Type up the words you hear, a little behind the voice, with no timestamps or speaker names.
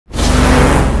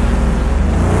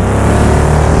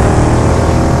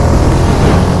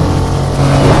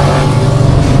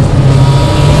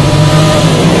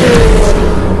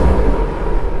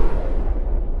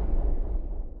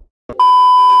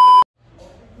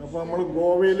അപ്പോൾ നമ്മൾ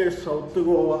ഗോവയിൽ സൗത്ത്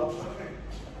ഗോവ,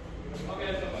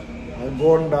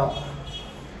 അഗോണ്ട,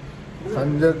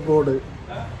 സഞ്ചർകോട്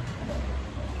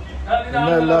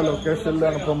പിന്നെ എല്ലാ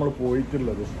ലൊക്കേഷനിലാണ് ഇപ്പോൾ നമ്മൾ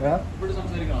പോയിട്ടുള്ളത്.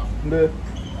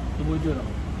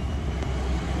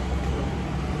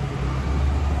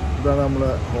 ഇതാണ്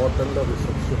നമ്മളെ ഹോട്ടലിൻ്റെ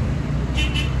റിസപ്ഷൻ.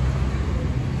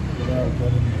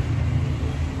 ആൾക്കാരുണ്ട്.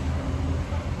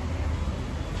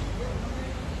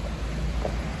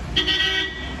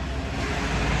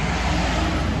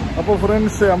 അപ്പോൾ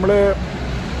ഫ്രണ്ട്സ്, നമ്മൾ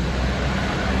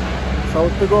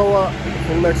സൗത്ത് ഗോവ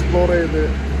ഫുൾ എക്സ്പ്ലോർ ചെയ്ത്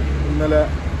ഇന്ന്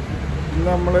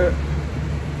നമ്മൾ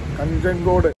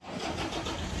കഞ്ചൻകോട്.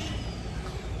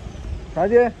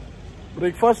 ഷാജിയെ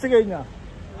ബ്രേക്ക്ഫാസ്റ്റ് കഴിഞ്ഞാ?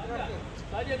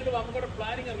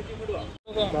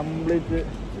 Complete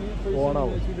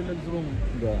ഓണാവും. Deluxe room.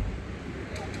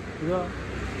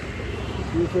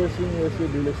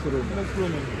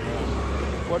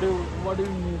 What do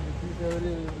you need?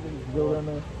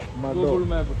 Google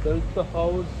map. Tells the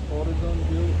house, horizon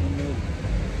view, image.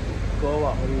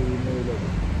 Goa.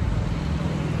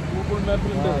 Google map.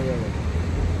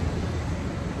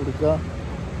 കൊടുക്കാം,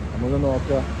 നമുക്ക്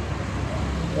നോക്കാം.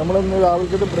 നമ്മളിന്ന്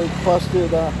രാവിലത്തെ ബ്രേക്ക്ഫാസ്റ്റ്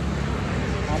ചെയ്താ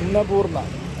അന്നപൂർണ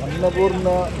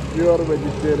പ്യുവർ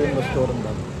വെജിറ്റേറിയൻ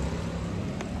റെസ്റ്റോറൻ്റാണ്.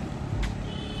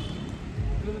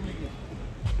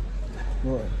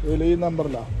 ഈ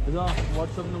നമ്പറിലാ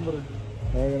വാട്സ്ആപ്പ് നമ്പർ.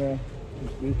 എങ്ങനെ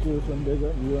ബീച്ച് സന്ധ്യ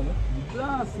വ്യൂ ആണ്.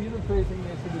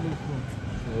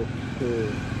 ഓക്കെ,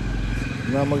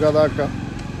 നമുക്കതാക്കാം.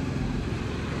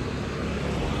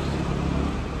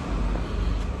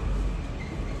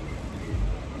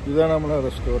 ഇതാണ് നമ്മളെ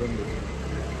restaurant.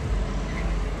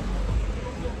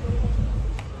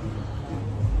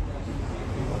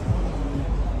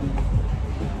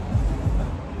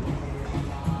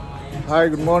 Hi,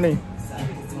 good morning.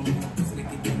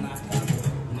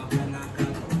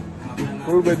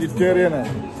 Full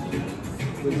വെജിറ്റേറിയനാണ്,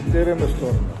 vegetarian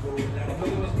restaurant.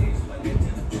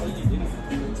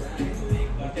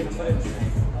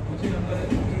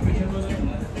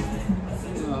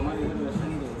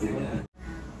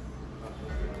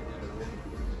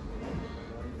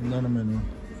 എന്താണ് മെനു?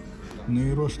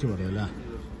 നെയ് റോസ്റ്റ് പറയല്ലേ?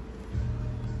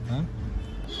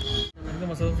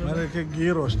 ഗീ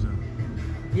റോസ്റ്റ്.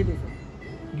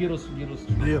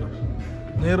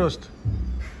 നെയ് റോസ്റ്റ്.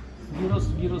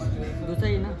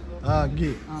 हाँ घी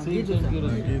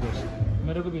रोस्ट.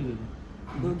 मेरे को भी दे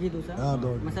दो घी डोसा. हाँ दो.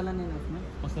 मसाला नहीं है उसमें.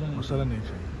 मसाला नहीं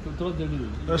चाहिए. तो थोड़ा जल्दी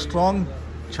दो. स्ट्रॉन्ग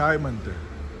चाय बनते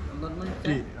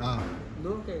ടീ. ആ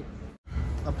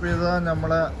അപ്പോൾ ഇതാ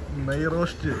നമ്മളെ നെയ്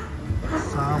റോസ്റ്റ്,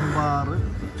 സാമ്പാർ,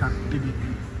 ചട്ടിനി.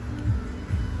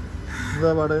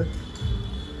 എന്താ പാട്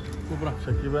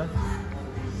ഷക്കീബ?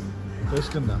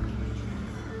 ടേസ്റ്റ് ഉണ്ടോ?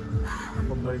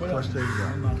 അപ്പം ബ്രേക്ക്ഫാസ്റ്റ്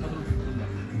കഴിക്കാം.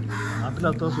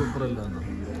 നാട്ടിലത്ര സൂപ്പറല്ല.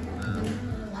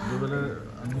 അതുപോലെ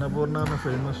അന്നപൂർണ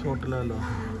ഫേമസ് ഹോട്ടലല്ലോ,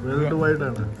 വേൾഡ് വൈഡ്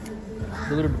ആണ്.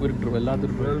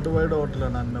 വേൾഡ് വൈഡ്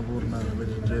ഹോട്ടലാണ് Annapurna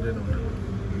vegetarian hotel.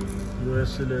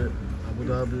 US,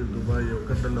 Abu Dhabi, Dubai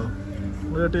ഒക്കെ ഉണ്ടല്ലോ.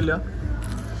 കേട്ടില്ല?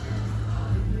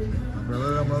 അപ്പോൾ അത്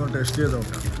നമ്മളൊന്ന് ടേസ്റ്റ് ചെയ്ത്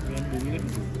നോക്കാം.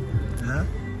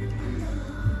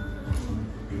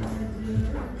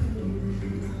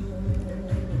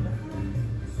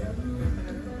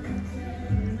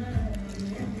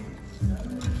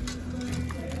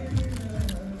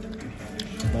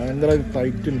 ഭയങ്കര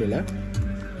ടൈറ്റ് ഉണ്ടല്ലേ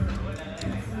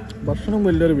ഭക്ഷണം.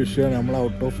 വലിയൊരു വിഷയമാണ്. നമ്മൾ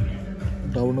ഔട്ട് ഓഫ്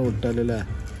ടൗൺ വിട്ടാലല്ലേ,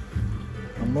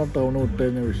 നമ്മളെ ടൗൺ വിട്ട്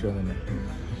കഴിഞ്ഞ വിഷയം തന്നെ.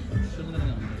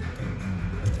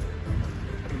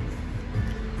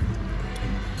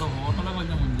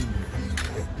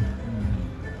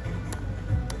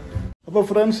 അപ്പോൾ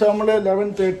ഫ്രണ്ട്സ്, നമ്മൾ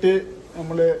 11:30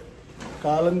 നമ്മൾ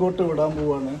കാലങ്കോട്ട് വിടാൻ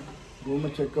പോവാണ്. റൂം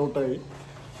ചെക്കൗട്ടായി.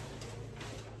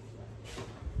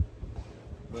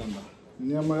 വേണ്ട,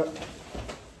 ഇനി നമ്മൾ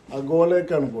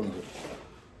അഗോളേക്കാണ് പോകുന്നത്.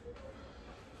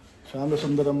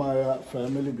 ശാന്തസുന്ദരമായ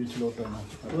ഫാമിലി ബീച്ചിലോട്ടാണ്.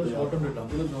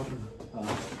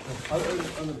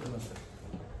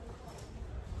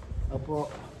 അപ്പോൾ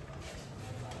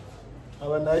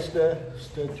have a nice day.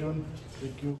 Stay tuned.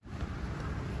 Thank you.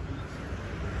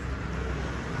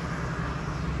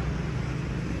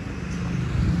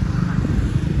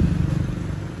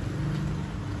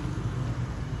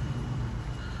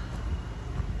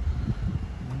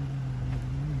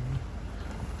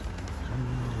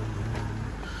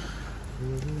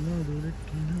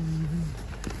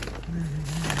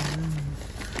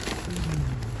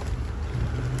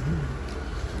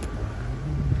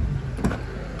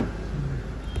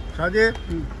 Shaji,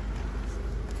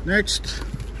 next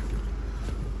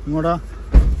ഇങ്ങോട്ടാ.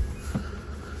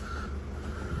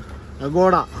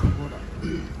 അഗോഡ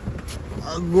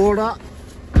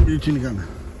ബീച്ചിലേക്കാണ്.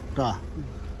 കേട്ടോ.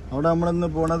 അവിടെ നമ്മളിന്ന്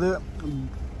പോണത്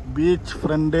ബീച്ച്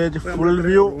ഫ്രണ്ടേജ് ഫുൾ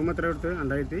വ്യൂ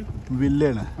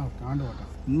വില്ലാണ്.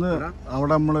 ഇന്ന്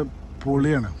അവിടെ നമ്മൾ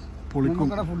പൊളിയാണ്, പൊളിക്കും.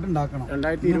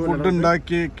 ഫുഡ്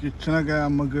ഉണ്ടാക്കി കിച്ചണൊക്കെ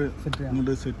നമുക്ക്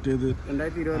ഇങ്ങോട്ട് സെറ്റ് ചെയ്ത്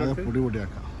പൊടി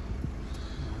പൊടിയാക്കാം.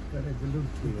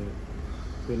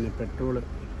 പിന്നെ പെട്രോള്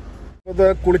ഇത്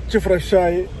കുളിച്ച്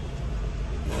ഫ്രഷായി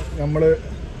നമ്മള്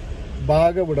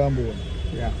ബാഗ് വിടാൻ പോകുന്നു.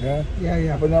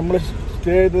 അപ്പൊ നമ്മള്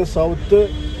സ്റ്റേ ചെയ്ത് സൗത്ത്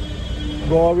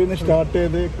ഗോവയിൽ സ്റ്റാർട്ട്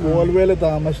ചെയ്ത് കോൽവേല്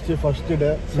താമസിച്ച് ഫസ്റ്റ്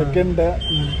ഡേ. സെക്കൻഡ് ഡേ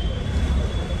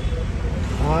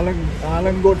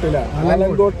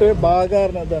ആലങ്കോട്ട്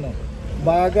ബാഗാറിന്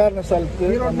ബാഗാറിന്റെ സ്ഥലത്ത്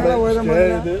നമ്മള് സ്റ്റേ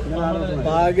ചെയ്ത്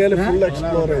ബാഗയില് ഫുൾ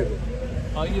എക്സ്പ്ലോർ ചെയ്ത്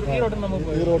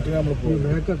ഈ റോട്ടിന് നമ്മൾ പോയി.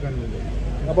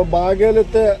 അപ്പൊ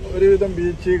ബാഗയിലത്തെ ഒരുവിധം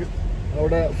ബീച്ച്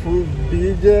അവിടെ ഫുൾ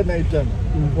DJ നൈറ്റാണ്.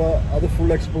 അപ്പൊ അത്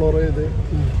ഫുൾ എക്സ്പ്ലോർ ചെയ്ത്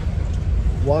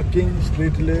walking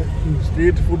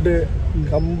street food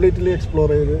completely explore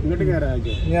ചെയ്ത്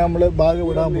ഇനി നമ്മള് ബാഗ്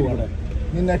വിടാൻ പോവാണ്.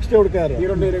 ഇനി നെക്സ്റ്റ് എവിടെക്കാരോ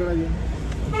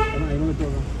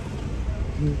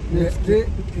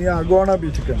ഈ അഗോണ്ട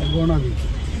ബീച്ചിലേക്കാണ്.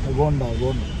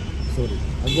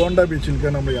 അഗോണ്ട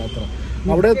ബീച്ചിലേക്കാണ് നമ്മൾ യാത്ര.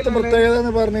 അവിടുത്തെ പ്രത്യേകത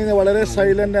എന്ന് പറഞ്ഞു കഴിഞ്ഞാൽ വളരെ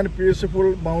സൈലന്റ് ആൻഡ് പീസ്ഫുൾ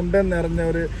മൗണ്ടൻ നിറഞ്ഞ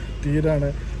ഒരു തീരാണ്.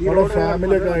 അവിടെ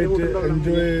ഫാമിലി ഒക്കെ ആയിട്ട്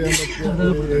എൻജോയ്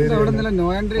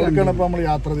ചെയ്യാൻ പറ്റിയ നമ്മൾ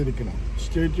യാത്ര തിരിക്കണം.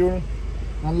 Stay tune.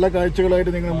 നല്ല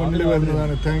കാഴ്ചകളായിട്ട് നിങ്ങൾ മുന്നിൽ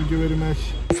വരുന്നതാണ്. Thank you very much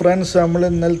friends. നമ്മൾ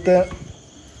ഇന്നലത്തെ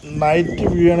നൈറ്റ്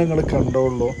വ്യൂ ആണ് നിങ്ങൾ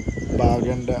കണ്ടോളൂ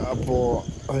ബാഗിൻ്റെ. അപ്പോൾ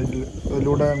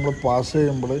അതിലൂടെ നമ്മൾ പാസ്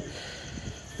ചെയ്യുമ്പോൾ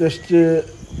ജസ്റ്റ്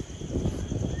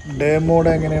ഡേ മോഡ്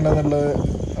എങ്ങനെയാണെന്നുള്ളത്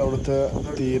അവിടുത്തെ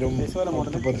തീരും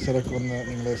അവിടുത്തെ പരിസരമൊക്കെ ഒന്ന്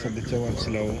നിങ്ങൾ ശ്രദ്ധിച്ചാൽ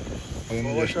മനസ്സിലാവും.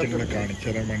 അതൊന്ന് ജസ്റ്റ് നിങ്ങളെ കാണിച്ചു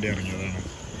തരാൻ വേണ്ടി ഇറങ്ങിയതാണ്.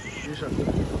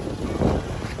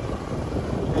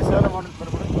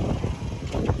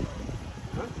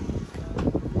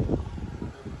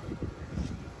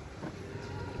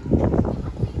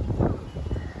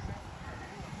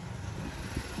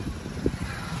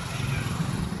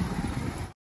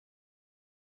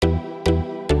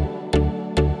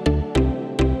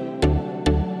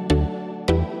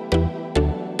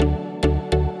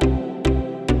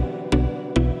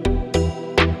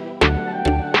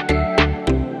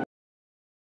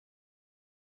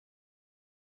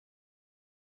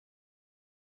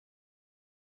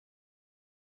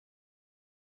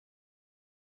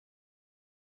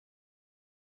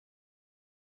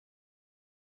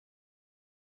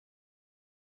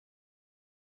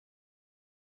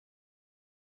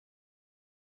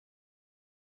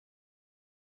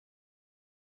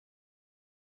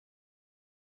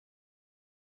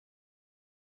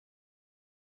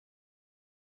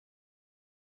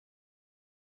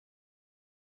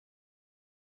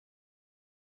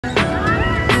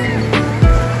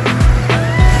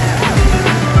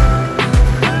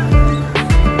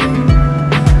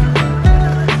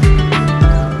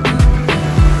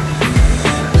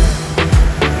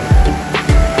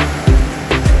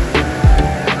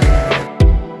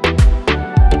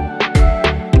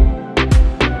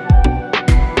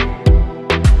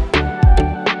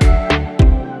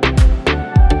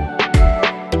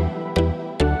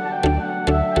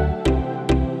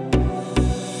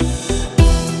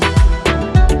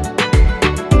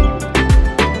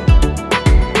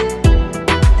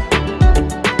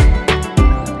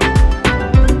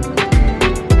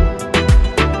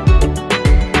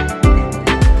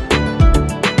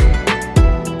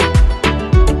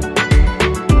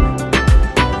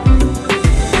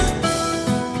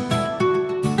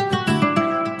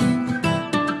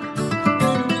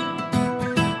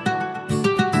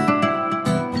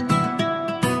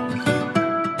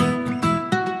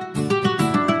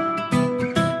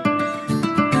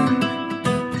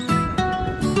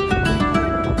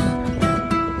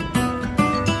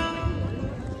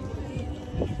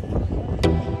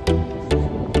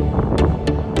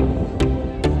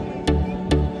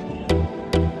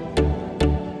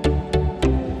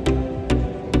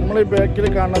 നമ്മൾ ഈ ബാക്കിൽ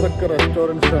കാണുന്നതൊക്കെ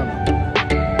റെസ്റ്റോറൻറ്റ്സ് ആണ്.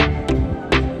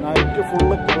 നൈറ്റ്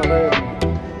ഫുള്ള് കളറാണ്.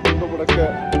 ഇവിടെയൊക്കെ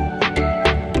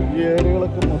ഈ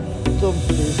ഏരിയകളൊക്കെ മൊത്തം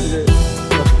സ്പേസിൽ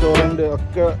റെസ്റ്റോറൻറ്റ്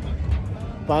ഒക്കെ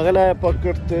പകലായപ്പോൾ ഒക്കെ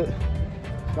എടുത്ത്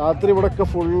രാത്രി ഇവിടെയൊക്കെ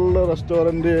ഫുള്ള്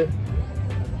റെസ്റ്റോറൻറ്റ്,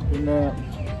 പിന്നെ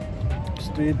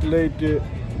സ്ട്രീറ്റ് ലൈറ്റ്,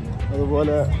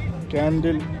 അതുപോലെ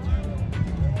ക്യാൻഡിൽ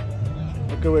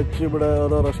ഒക്കെ വെച്ച് ഇവിടെ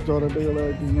ഓരോ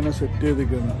റെസ്റ്റോറൻറ്റുകളായിട്ട് ഇങ്ങനെ സെറ്റ്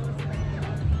ചെയ്തിരിക്കുന്നു.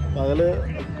 പകല്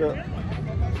ഒക്കെ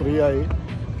ഫ്രീ ആയി.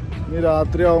 ഇനി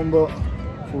രാത്രി ആകുമ്പോൾ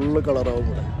ഫുള്ള് കളറാവും.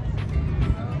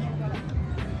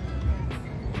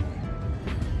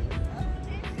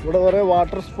 ഇവിടെ കുറേ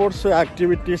വാട്ടർ സ്പോർട്സ്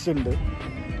ആക്ടിവിറ്റീസ് ഉണ്ട്.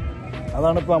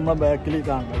 അതാണ് ഇപ്പോൾ നമ്മളെ ബാക്കിൽ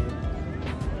കാണുന്നത്.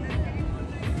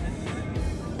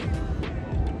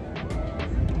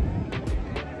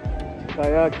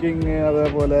 കയാക്കിങ്,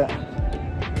 അതേപോലെ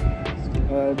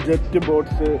ജെറ്റ്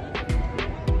ബോട്ട്സ്,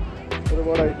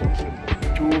 ഒരുപാട് ഐറ്റംസ്,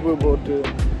 ട്യൂബ് ബോട്ട്.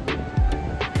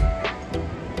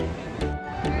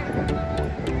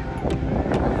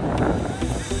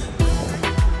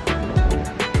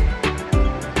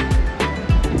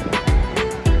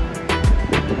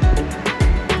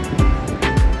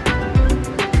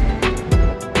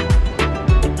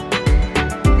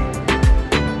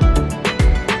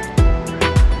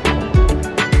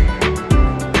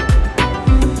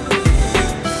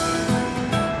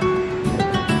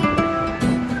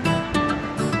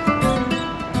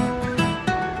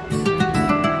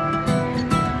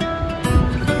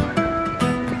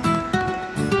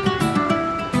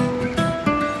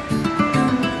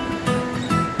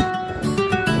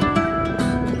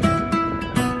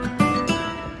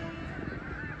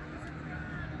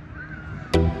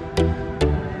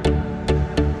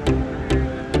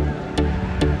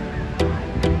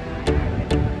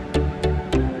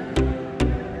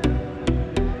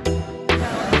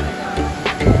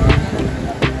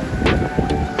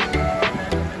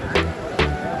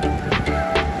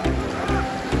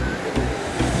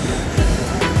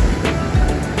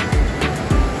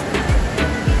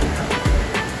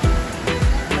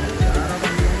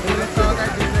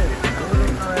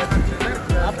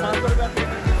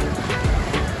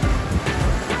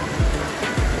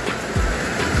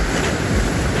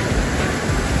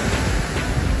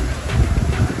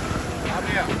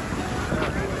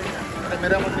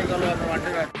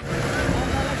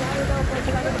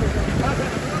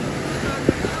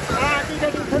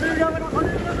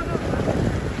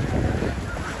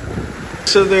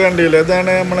 ഇത് കണ്ടില്ല,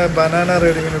 ഇതാണ് നമ്മളെ ബനാന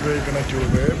റൈഡിങ്ങിന് ഉപയോഗിക്കുന്ന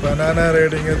ട്യൂബ്. ബനാന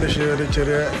റൈഡിങ് ഒരു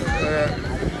ചെറിയ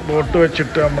ബോട്ട്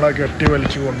വെച്ചിട്ട് നമ്മളെ കെട്ടി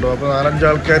വലിച്ചു കൊണ്ടുപോകും. അപ്പോൾ 4-5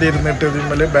 ആൾക്കാർ ഇരുന്നിട്ട്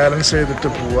ഇതിന്മേൽ ബാലൻസ് ചെയ്തിട്ട്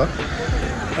പോവുക.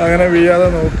 അങ്ങനെ വീഴാതെ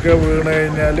നോക്കുക. വീണ്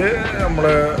കഴിഞ്ഞാൽ നമ്മൾ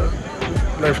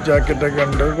ലൈഫ് ജാക്കറ്റൊക്കെ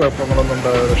ഉണ്ട്, കുഴപ്പങ്ങളൊന്നും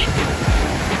ഉണ്ടാകാതെ രക്ഷപ്പെടും.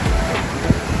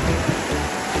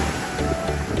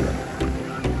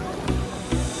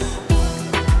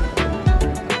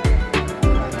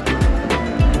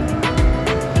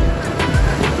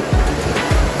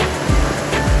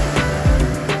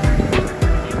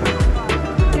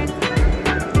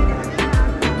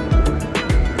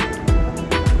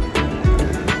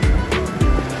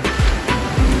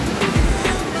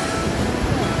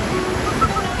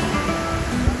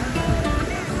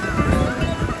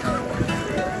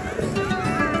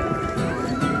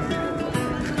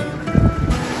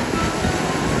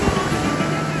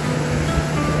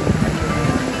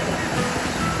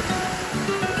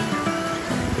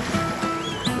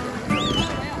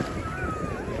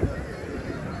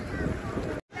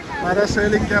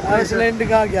 पैरासेलिंग क्या प्राइस है? पैरासेलिंग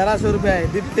का 1100 रुपया है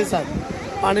डिप के साथ।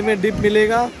 पानी में डिप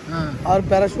मिलेगा और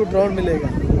पैराशूट राउंड मिलेगा।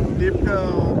 डिप का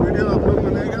वीडियो आप लोग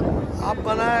बनाएगा? आप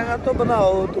बनाएगा तो बनाओ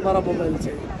तुम्हारा मोबाइल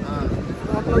से। तो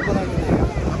आप लोग बना के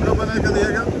आप लोग बना के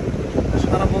दिएगा?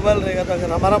 हमारा मोबाइल रहेगा तो अगर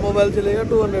हमारा मोबाइल चलेगा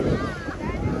 200 रुपये।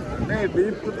 नहीं,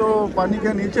 डिप तो पानी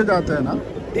के नीचे जाता है ना?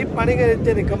 डिप पानी के नीचे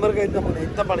नहीं, कमर का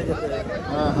इतना पानी जाता है।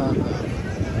 हाँ हाँ।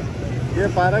 ये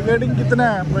पैराग्लाइडिंग कितना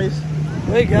है प्राइस?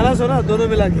 वही 1100 ना, दोनों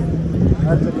मिला के।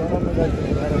 अच्छा, दोनों मिला के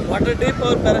वाटर डिप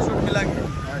और पैराशूट मिला के।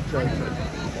 अच्छा अच्छा।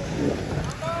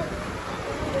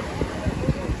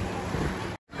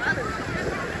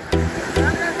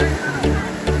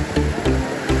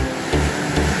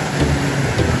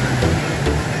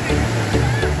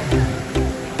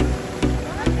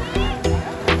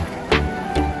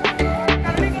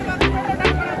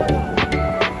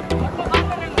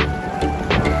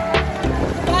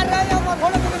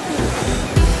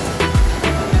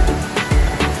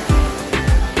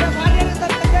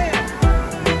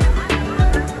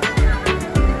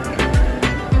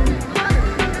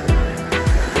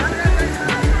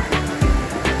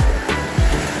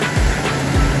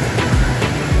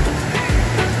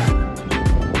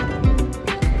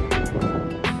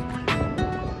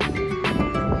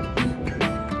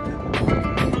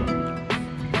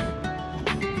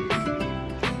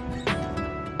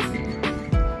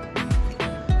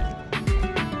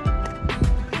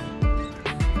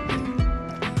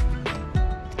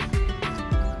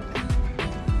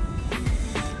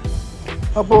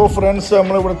 അപ്പോൾ ഫ്രണ്ട്സ്,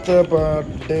 നമ്മളിവിടുത്തെ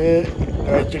ഡേ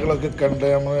കാഴ്ചകളൊക്കെ കണ്ട്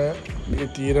നമ്മൾ ഈ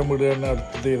തീരം വിടുകയാണ്.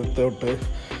 അടുത്ത തീരത്തോട്ട്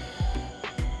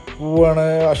പോവാണ്.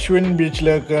 അശ്വിൻ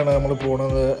ബീച്ചിലേക്കാണ് നമ്മൾ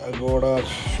പോകുന്നത്. അഗോഡ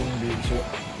അശ്വിൻ ബീച്ച്.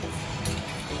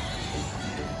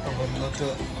 അപ്പോൾ ഇന്നത്തെ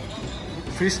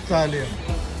fish താലിയാണ്.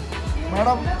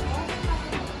 Madam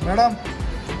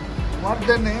what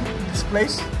the name this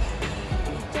place?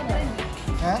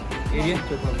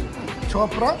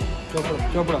 Chopra.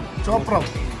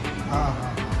 हाँ हाँ,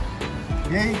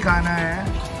 यही खाना है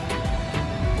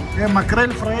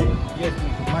mackerel fry. Yes.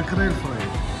 Mackerel fry.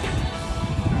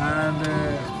 And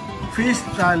fish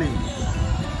thali.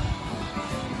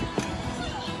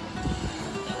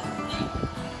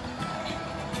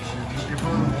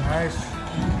 Beautiful, nice.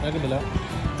 കേൾക്കുന്നില്ല.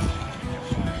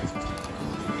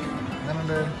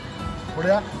 എങ്ങനെയുണ്ട്?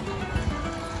 പൊടിയാ?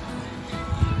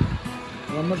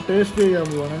 നമ്മൾ ടേസ്റ്റ് ചെയ്യാൻ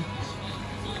പോവാണ്.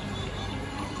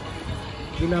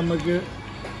 ഇതിൽ നമുക്ക്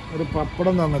ഒരു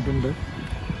പപ്പടം തന്നിട്ടുണ്ട്.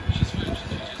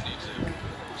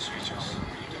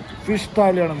 ഫിഷ്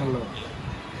താലിയാണെന്നുള്ളത്.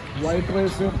 വൈറ്റ്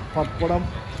റൈസ്, പപ്പടം,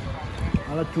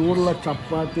 നല്ല ചൂടുള്ള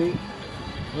ചപ്പാത്തി,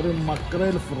 ഒരു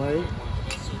മക്രേൽ ഫ്രൈ,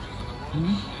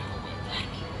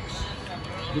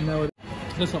 പിന്നെ ഒരു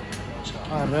രസം.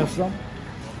 രസം,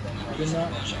 പിന്നെ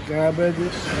ക്യാബേജ്,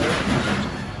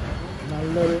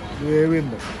 നല്ലൊരു ഗ്രേവി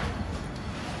ഉണ്ട്.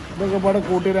 ഇതൊക്കെ പാടെ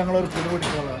കൂട്ടിയിട്ട് ഞങ്ങളൊരു പിടി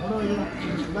പിടിച്ചോളാം.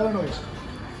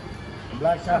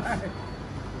 ബ്ലാക്ക് ഷാർട്ട്.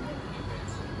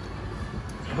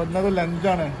 അപ്പം ഇന്നത്തെ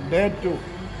ലഞ്ചാണ്. ഡേ 2.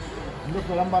 എന്ത്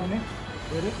സ്ഥലം പറഞ്ഞ്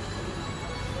പേര്?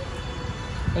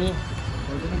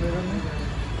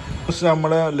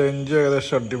 നമ്മളെ ലഞ്ച്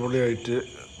ഏകദേശം അടിപൊളിയായിട്ട്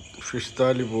ഫിഷ്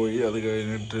താലി പോയി. അത്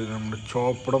കഴിഞ്ഞിട്ട് നമ്മൾ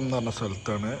ചോപ്പടം എന്ന് പറഞ്ഞ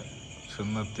സ്ഥലത്താണ്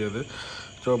ചെന്നെത്തിയത്.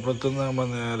 ചോപ്പടത്തു നിന്ന് നമ്മൾ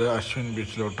നേരെ അശ്വിൻ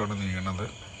ബീച്ചിലോട്ടാണ് നീങ്ങുന്നത്.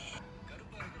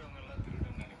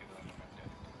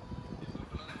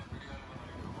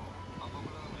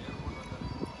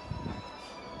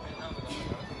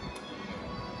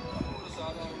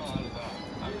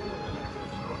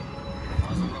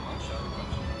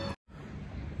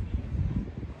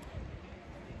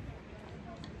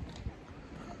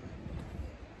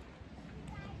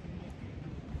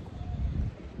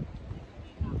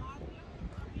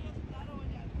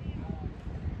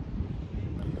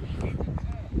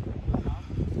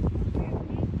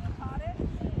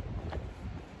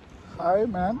 Hi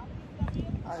man.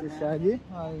 Hi Shaji.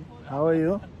 Hi. How are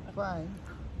you? Fine.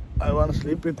 I want to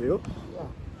sleep with you. Yeah.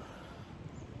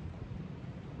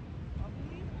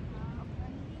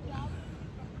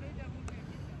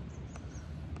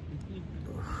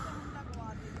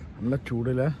 നല്ല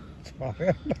ചൂടില്ല.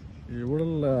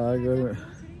 ഇവിടെയുള്ള ആകെ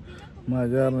മഴ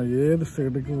പറഞ്ഞാൽ ഏത്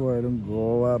സൈഡിലേക്ക് പോയാലും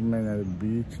ഗോവ പറഞ്ഞു കഴിഞ്ഞാൽ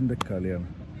ബീച്ചിൻ്റെ കളിയാണ്.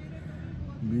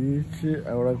 ബീച്ച്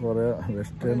അവിടെ കുറേ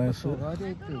വെസ്റ്റേണേഴ്സ്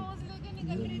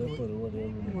എല്ലാ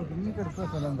പരിപാടികളും.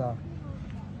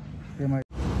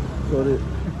 സോറി,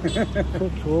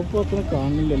 ചോപ്പ് അത്ര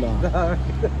കാണില്ലല്ലോ.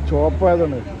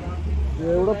 ചോപ്പായതാണ്.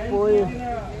 എവിടെ പോയി?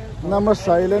 നമ്മൾ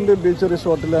സൈലന്റ് ബീച്ച്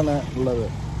റിസോർട്ടിലാണ് ഉള്ളത്.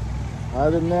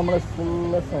 അത് ഇന്ന് നമ്മൾ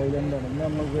ഫുള്ള് സൈലൻ്റാണ്. ഇന്ന്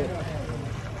നമുക്ക്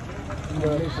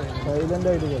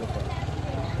സൈലൻ്റായിട്ട് കിടക്കാം.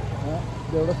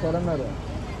 ഇതെവിടെ സ്ഥലം എന്നറിയാം?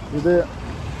 ഇത്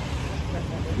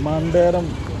മണ്ടേരം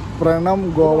പ്രണം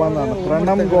ഗോവ എന്നാണ്.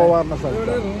 പ്രണം ഗോവ എന്ന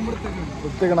സ്ഥലത്ത്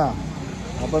എത്തിക്കണ.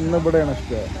 അപ്പം ഇന്ന് ഇവിടെയാണ്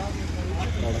ഇഷ്ടം.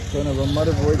 നടക്കാൻ ഇവന്മാർ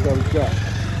പോയി കളിക്കുക.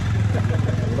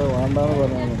 ഇവിടെ വേണ്ടാന്ന്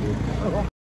പറഞ്ഞാൽ മതി.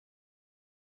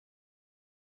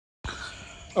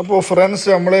 അപ്പോൾ ഫ്രണ്ട്സ്,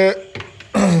 നമ്മൾ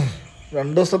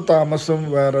 2 ദിവസം താമസം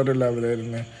വേറൊരു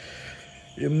ലെവലായിരുന്നു.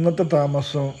 ഇന്നത്തെ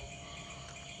താമസം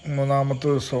 3-ാമത്തെ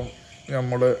ദിവസം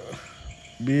നമ്മൾ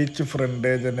ബീച്ച്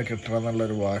ഫ്രണ്ടേജ് തന്നെ കിട്ടണം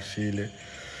എന്നുള്ളൊരു വാശിയിൽ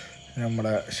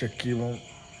നമ്മുടെ ഷക്കീമും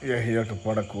യഹിയൊക്കെ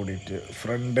പാടെ കൂടിയിട്ട്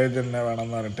ഫ്രണ്ടേജ് തന്നെ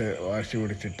വേണമെന്ന് പറഞ്ഞിട്ട് വാശി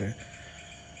പിടിച്ചിട്ട്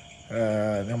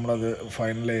നമ്മളത്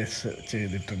ഫൈനലൈസ്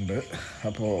ചെയ്തിട്ടുണ്ട്.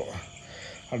 അപ്പോൾ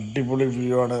അടിപൊളി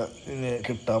വ്യൂ ആണ് ഇനി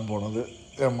കിട്ടാൻ പോണത്.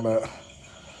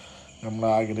 നമ്മൾ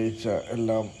ആഗ്രഹിച്ച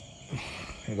എല്ലാം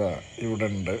ഇവിടെ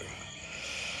ഉണ്ട്.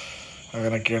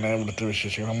 അങ്ങനെയൊക്കെയാണ് ഇവിടുത്തെ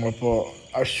വിശേഷങ്ങൾ. നമ്മളിപ്പോൾ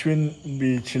അശ്വിൻ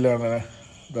ബീച്ചിലാണ്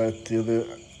എത്തിയത്.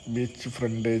 ബീച്ച്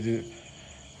ഫ്രണ്ടേജ്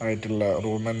ആയിട്ടുള്ള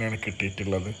റൂം തന്നെയാണ്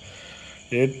കിട്ടിയിട്ടുള്ളത്.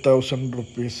 8,000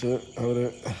 റുപ്പീസ് അവർ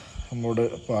നമ്മോട്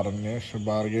പറഞ്ഞ്, പക്ഷെ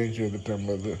ബാർഗെയിൻ ചെയ്തിട്ട്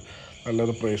നമ്മളത്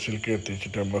നല്ലൊരു പ്രൈസിലേക്ക്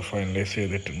എത്തിച്ചിട്ട് നമ്മൾ ഫൈനലൈസ്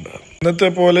ചെയ്തിട്ടുണ്ട്. ഇന്നത്തെ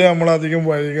പോലെ നമ്മളധികം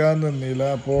വൈകാൻ നിന്നില്ല.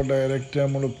 അപ്പോൾ ഡയറക്റ്റ്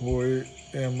നമ്മൾ പോയി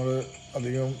നമ്മൾ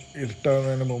അധികം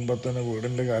ഇരുട്ടാകുന്നതിന് മുമ്പ് തന്നെ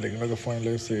വീടിൻ്റെ കാര്യങ്ങളൊക്കെ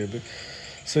ഫൈനലൈസ് ചെയ്ത്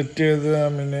സെറ്റ് ചെയ്ത്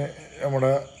പിന്നെ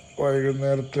നമ്മുടെ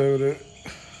വൈകുന്നേരത്തെ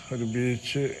ഒരു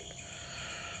ബീച്ച്,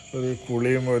 ഒരു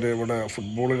കുളിയും ഇവിടെ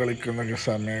ഫുട്ബോൾ കളിക്കുന്നൊക്കെ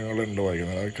സമയങ്ങളുണ്ട്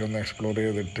വൈകുന്നേരം. അതൊക്കെ ഒന്ന് എക്സ്പ്ലോർ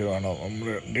ചെയ്തിട്ട് വേണം നമ്മൾ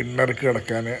ഡിന്നർക്ക്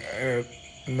കിടക്കാൻ.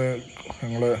 ഇന്ന്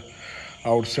ഞങ്ങൾ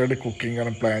ഔട്ട്സൈഡ്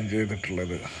കുക്കിംഗാണ് പ്ലാൻ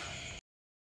ചെയ്തിട്ടുള്ളത്.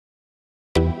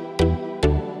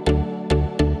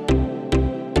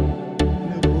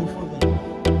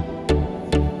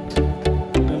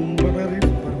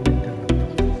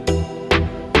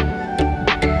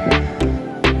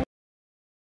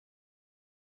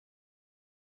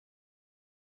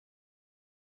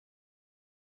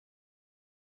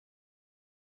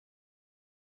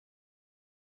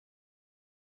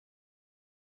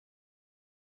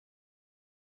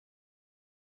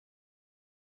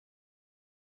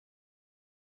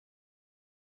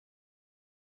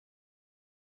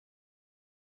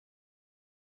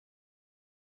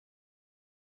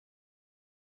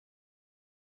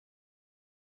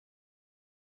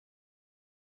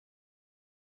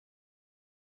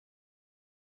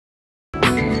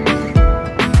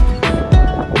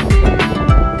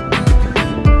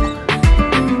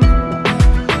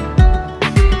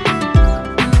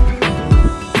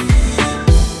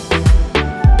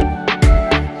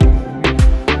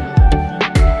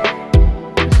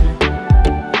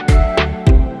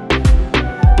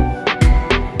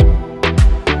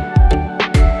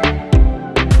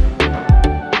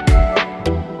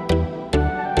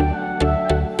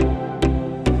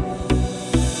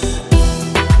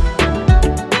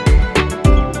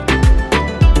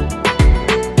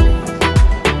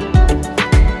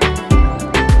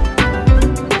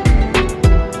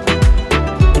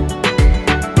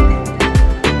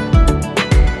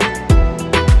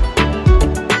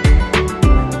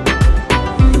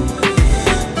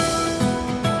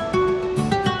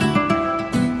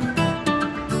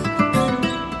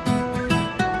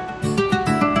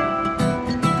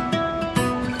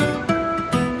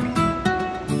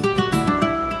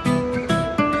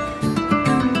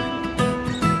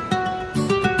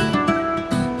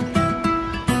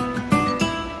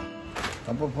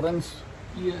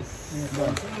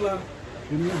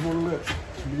 ഇന്ന് ഫുള്ള്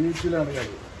ബീച്ചിലാണ്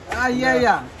കളി.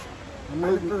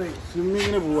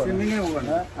 സ്വിമ്മിങ്ങിന്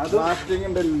പോവാണ്. ഡ്രാഫ്റ്റിംഗ്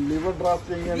ഉണ്ട്, ലിവർ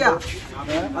ഡ്രാഫ്റ്റിംഗ് ഉണ്ട്,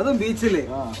 അതും ബീച്ചില്.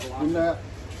 പിന്നെ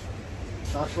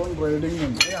സാഫ്രോൺ റൈഡിംഗ്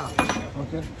ഉണ്ട്.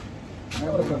 ഓക്കെ,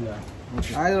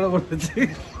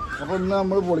 അപ്പൊ ഇന്ന്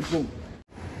നമ്മൾ പൊളിക്കും.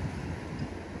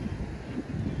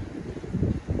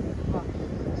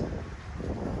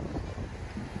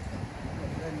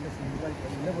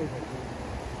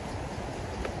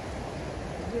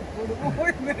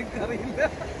 എനിക്കറിയില്ല.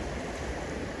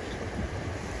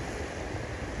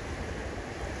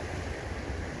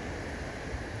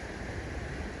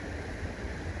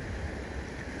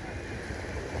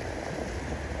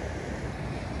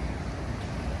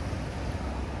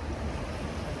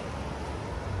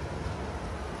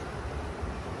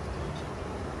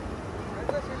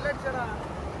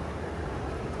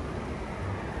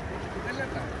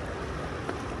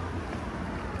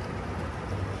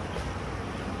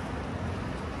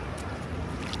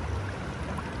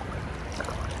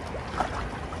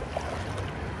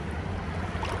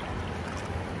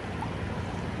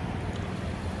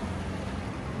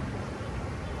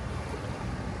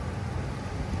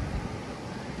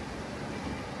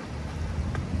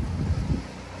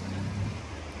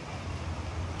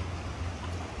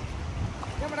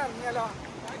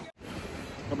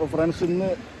 അപ്പൊ ഫ്രണ്ട്സ് ഇന്ന്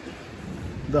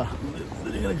ഇതാ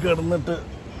ഇതിങ്ങനെ കിടന്നിട്ട്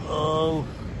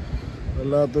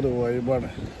വല്ലാത്തൊരു വൈബാണ്,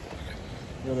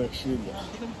 രക്ഷയില്ല.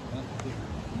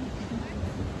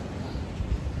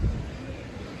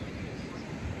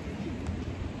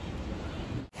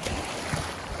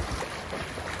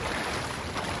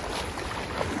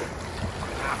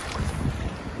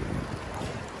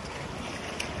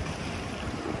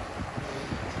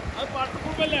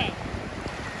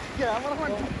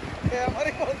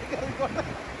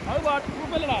 അത് വാട്ടർ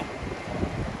പ്രൂഫ് അല്ലടാ,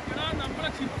 നമ്മളെ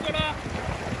ചിപ്പടാ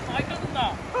ആയിട്ടാ.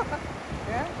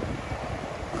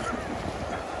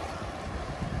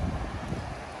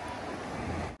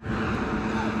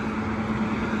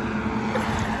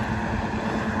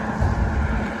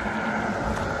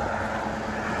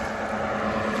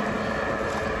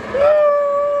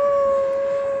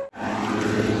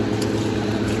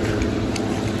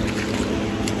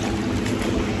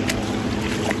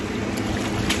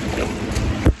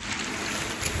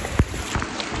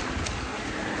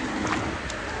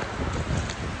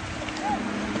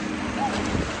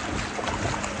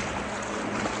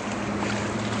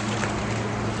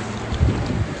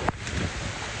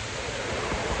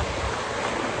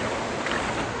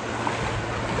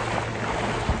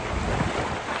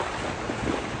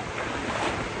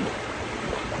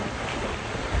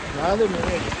 അത്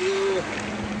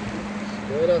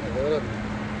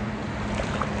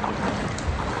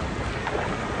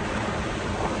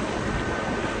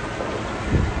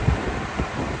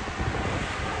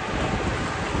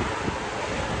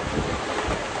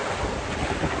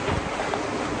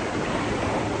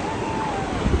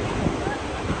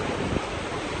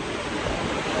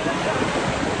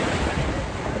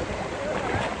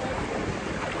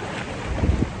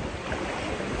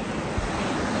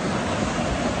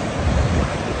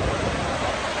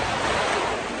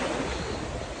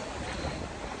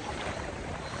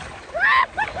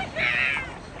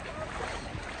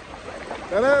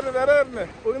വേറെ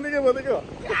ഒന്നിക്കോ.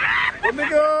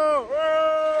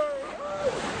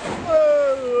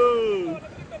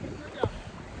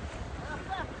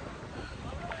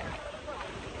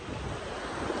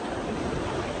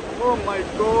 Oh my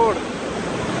God.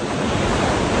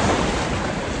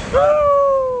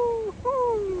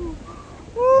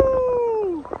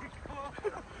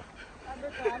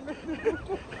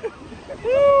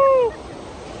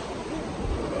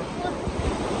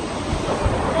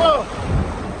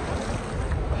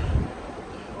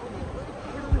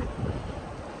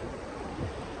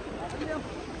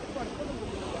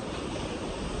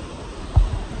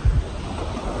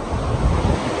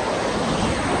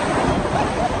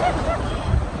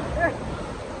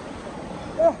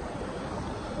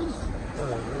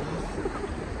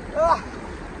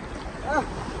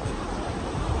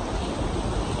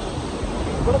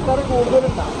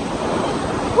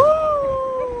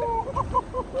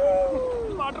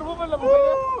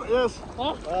 Yes.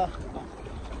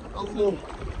 Allah.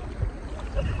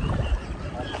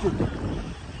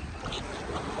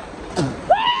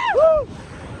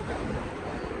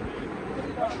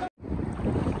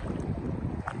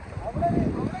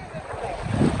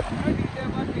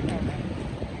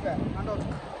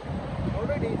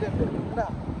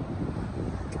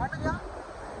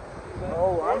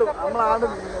 നമ്മളാണ്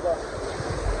വീണതാ.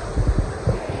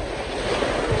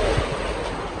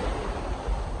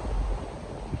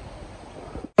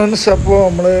 ഫ്രണ്ട്സ്, അപ്പോൾ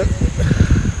നമ്മൾ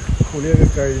കുളിയൊക്കെ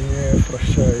കഴിഞ്ഞ്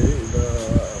ഫ്രഷായി. ഇതാ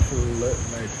full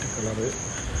night colour.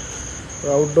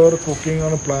 Outdoor cooking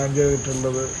ആണ് പ്ലാൻ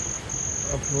ചെയ്തിട്ടുള്ളത്.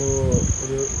 അപ്പോൾ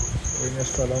ഒരു ഒഴിഞ്ഞ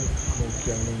സ്ഥലം നോക്കി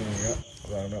അങ്ങനെ നീങ്ങുക.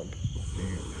 അതാണ്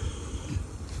കുക്കിങ്.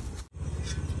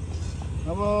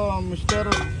 അപ്പോൾ മിസ്റ്റർ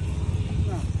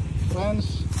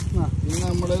ഫ്രാൻസ്, ഇന്ന്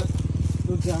നമ്മൾ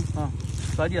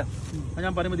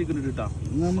ഞാൻ പറയുമ്പോൾ കിട്ടാ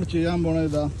ഇന്ന് നമ്മൾ ചെയ്യാൻ പോണത്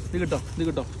ഇതാ ഇത്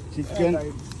കിട്ടോ ചിക്കൻ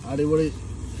അടിപൊളി.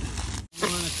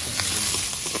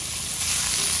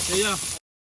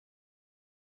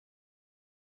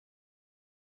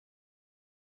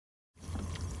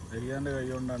 ചെയ്യാൻ്റെ കൈ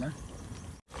കൊണ്ടാണ്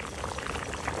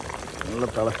നല്ല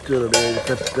തിളച്ച് റെഡിയായി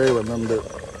സെറ്റായി വന്നിട്ടുണ്ട്.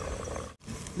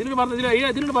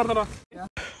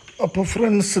 അപ്പോൾ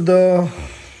ഫ്രണ്ട്സ്, ഇതാ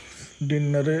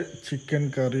ഡിന്നറ് ചിക്കൻ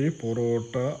കറി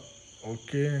പൊറോട്ട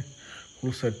ഓക്കെ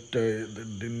ഫുൾ സെറ്റായി.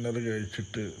 ഡിന്നർ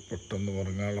കഴിച്ചിട്ട് പെട്ടെന്ന്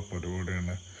ഉറങ്ങാനുള്ള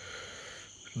പരിപാടിയാണ്.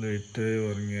 ലേറ്റായി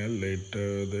ഉറങ്ങിയാൽ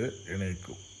ലേറ്റായത്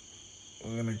എണീക്കും.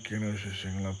 അങ്ങനെയൊക്കെയാണ്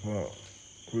വിശേഷങ്ങൾ. അപ്പോൾ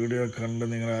വീഡിയോ കണ്ട്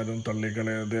നിങ്ങളാരും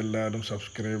തള്ളിക്കളയാതെ എല്ലാവരും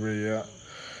സബ്സ്ക്രൈബ് ചെയ്യുക,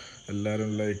 എല്ലാവരും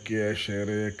ലൈക്ക് ചെയ്യുക, ഷെയർ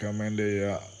ചെയ്യുക, കമൻറ്റ്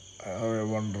ചെയ്യുക. Have A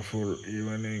wonderful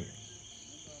evening.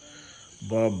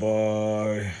 Bye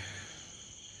bye.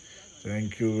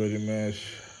 Thank you very much.